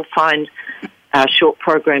that's where you'll find short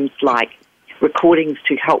programs like recordings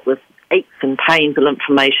to help with aches and pains and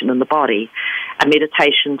inflammation in the body, a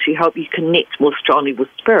meditation to help you connect more strongly with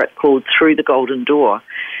Spirit called Through the Golden Door,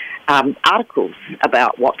 articles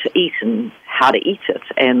about what to eat and how to eat it,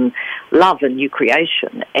 and love and new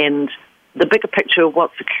creation, and the bigger picture of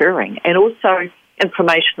what's occurring, and also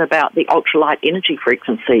information about the ultralight energy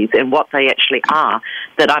frequencies and what they actually are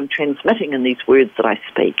that I'm transmitting in these words that I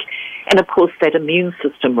speak. And of course that immune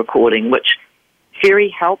system recording, which is very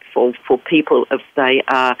helpful for people if they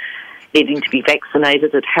are needing to be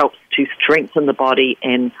vaccinated. It helps to strengthen the body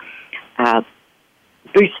and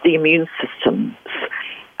boost the immune system's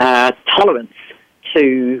tolerance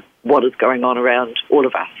to what is going on around all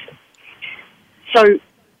of us. So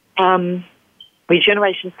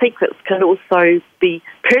Regeneration Secrets can also be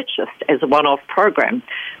purchased as a one-off program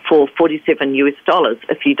for $47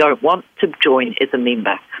 if you don't want to join as a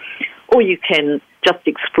member. Or you can just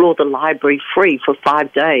explore the library free for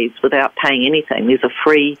 5 days without paying anything. There's a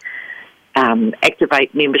free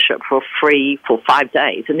Activate membership for free for 5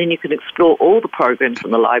 days, and then you can explore all the programs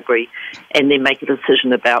in the library and then make a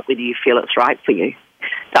decision about whether you feel it's right for you.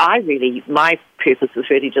 So my purpose is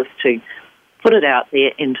really just to put it out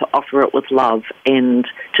there and to offer it with love, and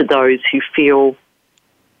to those who feel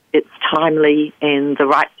it's timely and the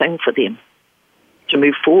right thing for them to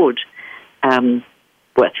move forward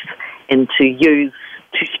with and to use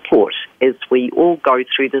to support as we all go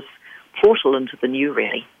through this portal into the new,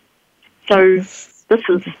 really. So this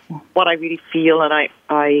is what I really feel, and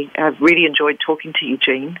I've really enjoyed talking to you,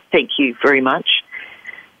 Jean. Thank you very much.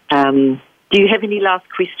 Do you have any last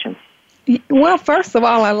questions? Well, first of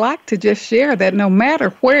all, I'd like to just share that no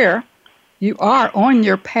matter where you are on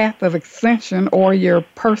your path of ascension or your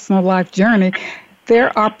personal life journey,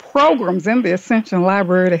 there are programs in the Ascension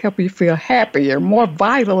Library to help you feel happier, more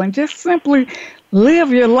vital, and just simply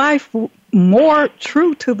live your life more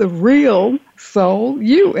true to the real soul,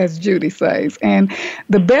 you, as Judy says. And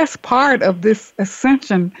the best part of this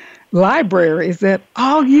Ascension Library is that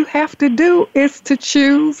all you have to do is to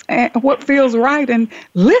choose what feels right and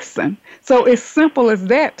listen. So it's simple as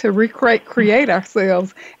that, to create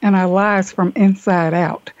ourselves and our lives from inside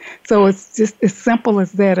out. So it's just as simple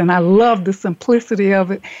as that. And I love the simplicity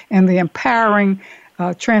of it and the empowering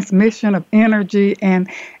transmission of energy and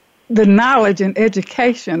the knowledge and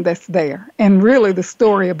education that's there, and really the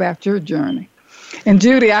story about your journey. And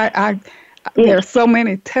Judy, there are so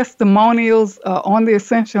many testimonials on the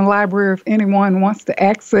Ascension Library if anyone wants to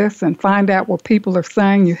access and find out what people are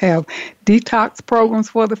saying. You have detox programs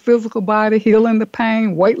for the physical body, healing the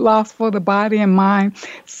pain, weight loss for the body and mind,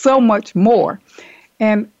 so much more.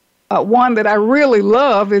 And one that I really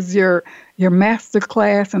love is your master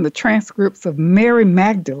class and the transcripts of Mary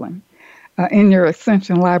Magdalene in your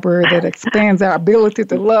Ascension Library that expands our ability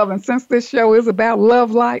to love. And since this show is about love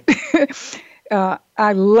light,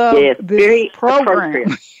 I love this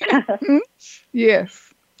program.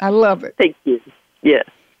 Yes, I love it. Thank you. Yeah.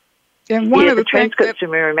 And one of the transcripts from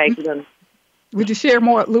Mary Magdalene. Would you share a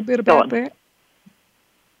little bit about that?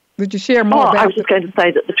 Would you share more about I was just going to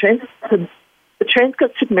say that the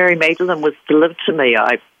transcript of Mary Magdalene was delivered to me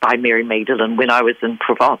by Mary Magdalene when I was in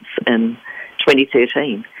Provence in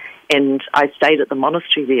 2013. And I stayed at the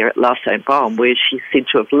monastery there at La Sainte-Baume, where she's said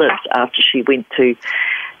to have lived after she went to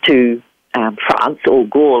France, or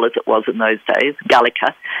Gaul as it was in those days,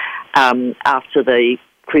 Gallica, after the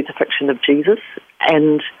crucifixion of Jesus.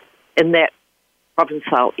 And in that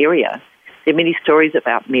Provençal area, there are many stories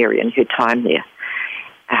about Mary and her time there,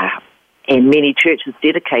 and many churches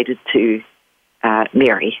dedicated to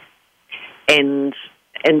Mary. And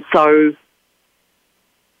so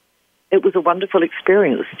it was a wonderful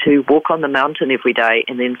experience to walk on the mountain every day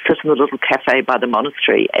and then sit in a little cafe by the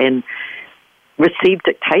monastery and receive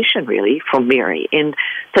dictation, really, from Mary. And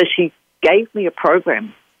so she gave me a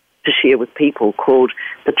program to share with people called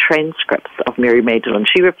the Transcripts of Mary Magdalene.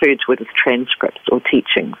 She referred to it as transcripts or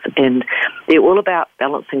teachings. And they're all about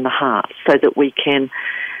balancing the heart so that we can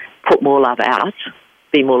put more love out,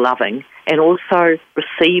 be more loving, and also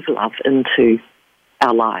receive love into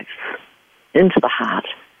our lives, into the heart.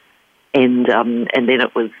 And then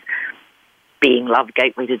it was being love,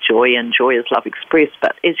 gateway to joy, and joy is love expressed.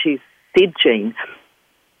 But as you said, Jean,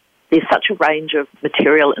 there's such a range of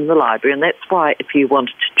material in the library, and that's why if you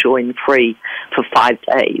wanted to join free for 5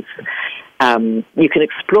 days, you can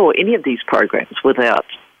explore any of these programs without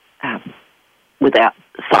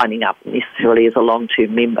signing up necessarily as a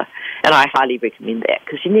long-term member. And I highly recommend that,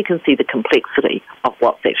 because then you can see the complexity of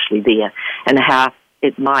what's actually there and how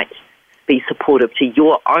it might be supportive to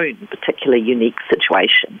your own particular unique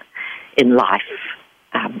situation in life,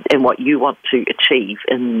 and what you want to achieve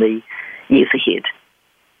in the years ahead.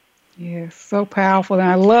 Yes, so powerful. And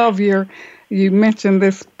I love you mentioned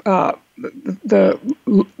this, the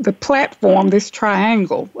platform, this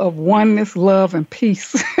triangle of oneness, love, and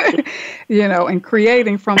peace, and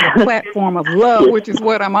creating from the platform of love, which is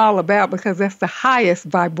what I'm all about, because that's the highest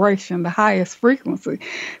vibration, the highest frequency.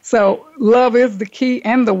 So love is the key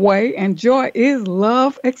and the way, and joy is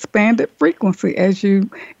love expanded frequency, as you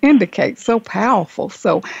indicate. So powerful.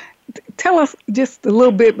 So tell us just a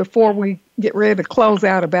little bit before we get ready to close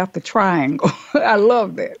out about the triangle. I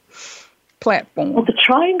love that platform. Well, the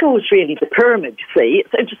triangle is really the pyramid, you see.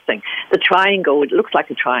 It's interesting. The triangle, it looks like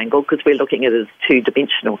a triangle because we're looking at it as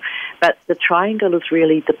two-dimensional, but the triangle is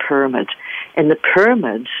really the pyramid. And the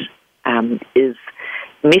pyramid is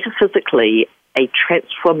metaphysically a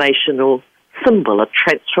transformational symbol, a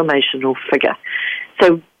transformational figure.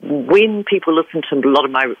 So when people listen to a lot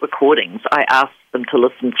of my recordings, I ask them to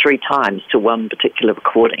listen 3 times to one particular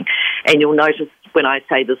recording. And you'll notice when I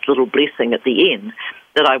say this little blessing at the end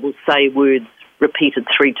that I will say words repeated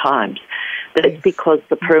 3 times. But it's because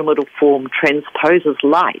the pyramidal form transposes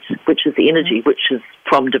light, which is the energy, which is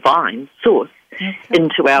from divine source,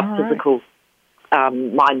 into our physical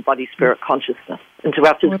mind, body, spirit consciousness, into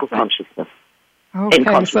our physical consciousness. Okay,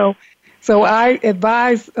 so I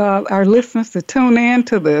advise our listeners to tune in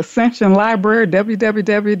to the Ascension Library,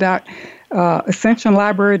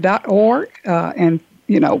 www.ascensionlibrary.org, and,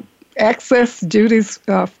 access Judy's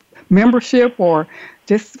membership or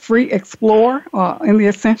just free explore in the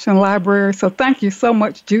Ascension Library. So thank you so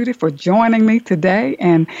much, Judy, for joining me today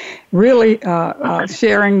and really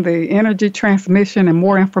sharing the energy transmission and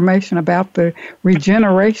more information about the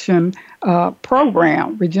Regeneration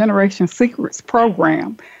program, Regeneration Secrets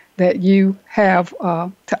program that you have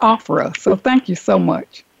to offer us. So thank you so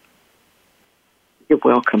much. You're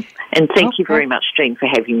welcome. And thank you very much, Jean, for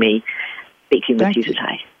having me speaking with you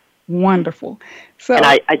today. Wonderful. So, and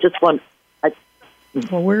I just want...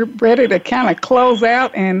 Well, we're ready to kind of close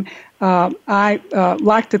out, and I'd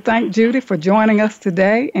like to thank Judy for joining us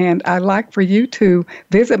today, and I'd like for you to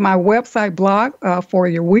visit my website blog for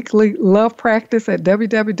your weekly love practice at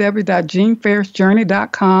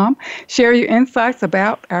www.jeanferrisjourney.com. Share your insights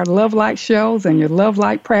about our Love Light shows and your Love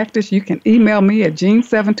Light practice. You can email me at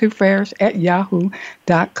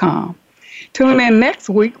jean72ferris@yahoo.com. Tune in next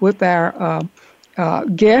week with our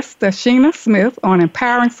guest, Sheena Smith, on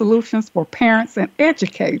empowering solutions for parents and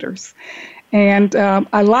educators. And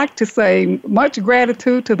I'd like to say much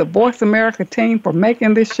gratitude to the Voice America team for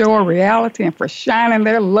making this show a reality and for shining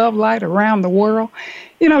their love light around the world.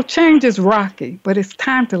 Change is rocky, but it's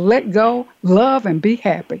time to let go, love, and be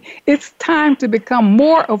happy. It's time to become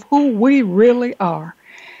more of who we really are.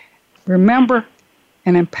 Remember,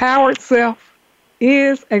 an empowered self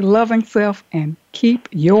is a loving self, and keep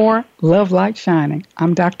your love light shining.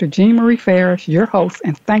 I'm Dr. Jean Marie Farish, your host,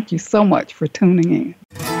 and thank you so much for tuning in.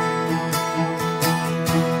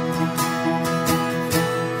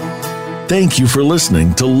 Thank you for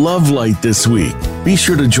listening to Love Light this week. Be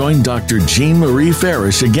sure to join Dr. Jean Marie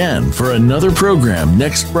Farish again for another program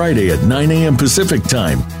next Friday at 9 a.m. Pacific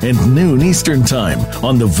Time and noon Eastern Time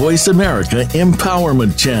on the Voice America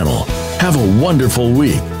Empowerment Channel. Have a wonderful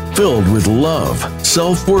week filled with love,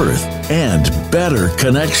 self-worth, and better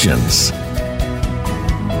connections.